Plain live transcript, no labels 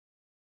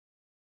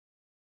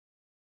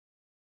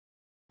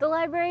the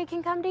library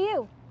can come to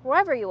you,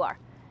 wherever you are.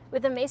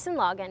 With a Mason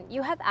login,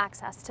 you have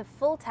access to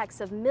full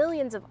text of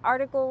millions of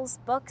articles,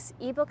 books,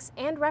 ebooks,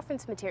 and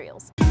reference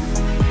materials.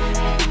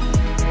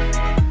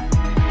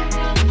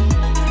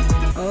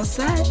 All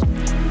set.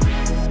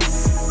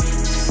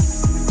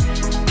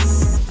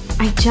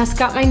 I just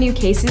got my new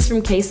cases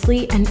from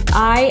Casely and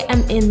I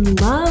am in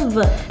love.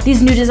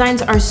 These new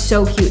designs are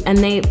so cute and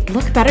they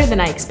look better than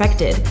I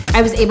expected.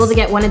 I was able to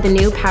get one of the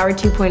new Power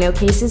 2.0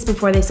 cases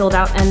before they sold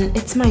out and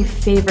it's my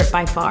favorite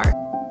by far.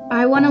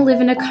 I want to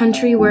live in a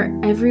country where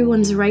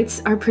everyone's rights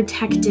are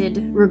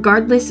protected,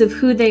 regardless of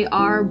who they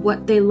are,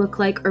 what they look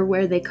like, or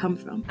where they come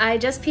from. I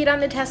just peed on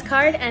the test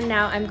card and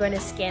now I'm going to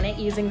scan it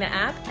using the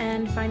app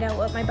and find out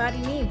what my body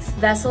needs.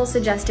 Vessel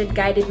suggested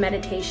guided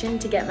meditation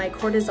to get my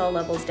cortisol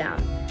levels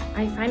down.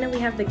 I finally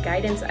have the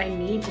guidance I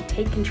need to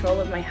take control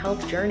of my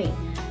health journey.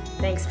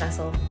 Thanks,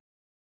 Vessel.